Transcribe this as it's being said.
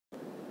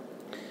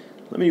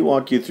Let me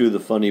walk you through the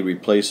funny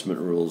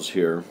replacement rules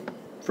here.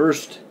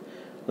 First,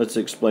 let's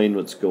explain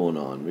what's going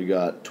on. We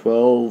got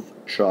 12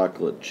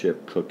 chocolate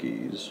chip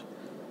cookies,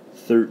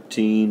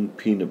 13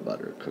 peanut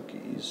butter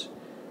cookies,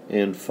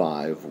 and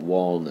 5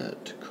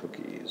 walnut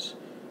cookies,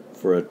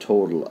 for a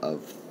total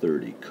of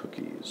 30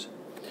 cookies.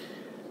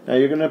 Now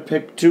you're going to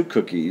pick 2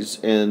 cookies,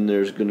 and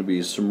there's going to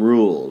be some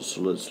rules.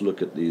 So let's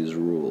look at these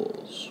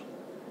rules.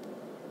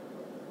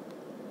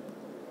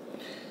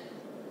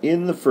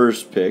 In the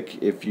first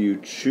pick, if you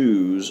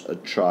choose a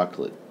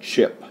chocolate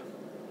chip,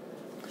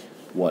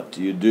 what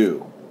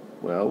do?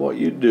 Well, what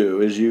you do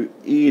is you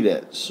eat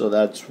it. So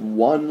that's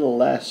 1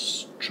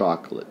 less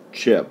chocolate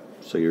chip.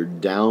 So you're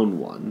down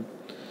 1.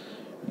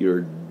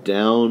 You're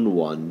down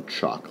 1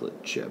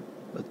 chocolate chip.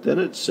 But then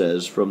it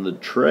says from the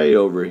tray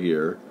over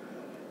here,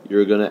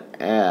 you're going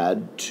to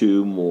add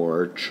 2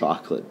 more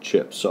chocolate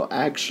chips. So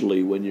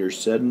actually, when you're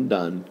said and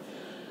done,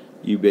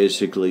 you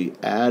basically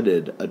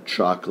added a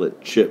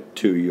chocolate chip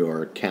to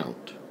your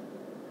count.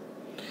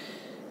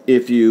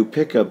 If you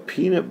pick a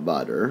peanut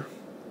butter,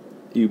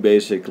 you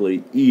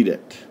basically eat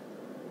it.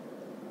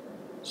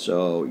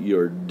 So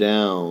you're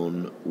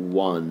down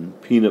 1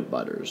 peanut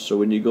butter. So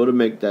when you go to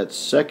make that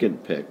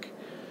second pick,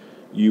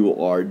 you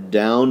are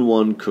down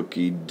 1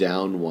 cookie,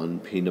 down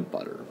 1 peanut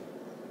butter.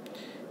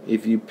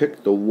 If you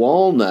pick the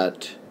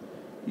walnut,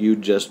 you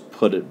just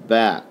put it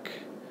back.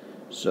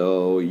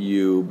 So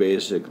you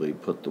basically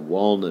put the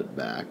walnut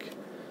back,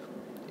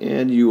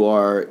 and you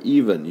are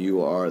even.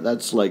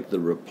 That's like the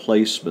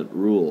replacement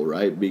rule,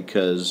 right?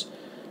 Because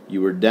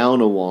you were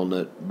down a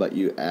walnut, but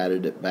you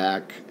added it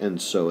back,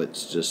 and so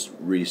it's just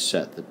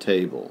reset the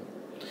table.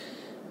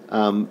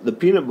 The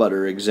peanut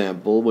butter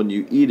example, when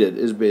you eat it,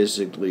 is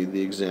basically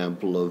the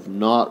example of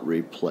not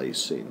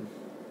replacing.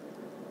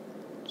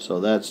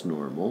 So that's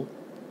normal.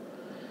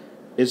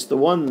 It's the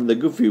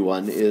goofy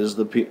one is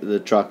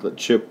the chocolate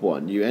chip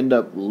one. You end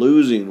up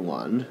losing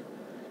 1,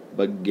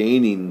 but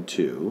gaining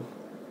 2.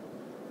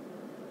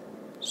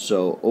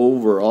 So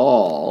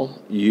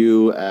overall,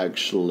 you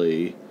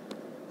actually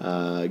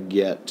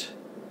get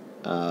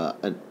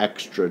an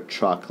extra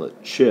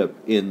chocolate chip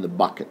in the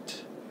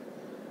bucket.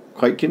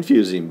 Quite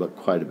confusing, but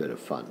quite a bit of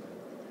fun.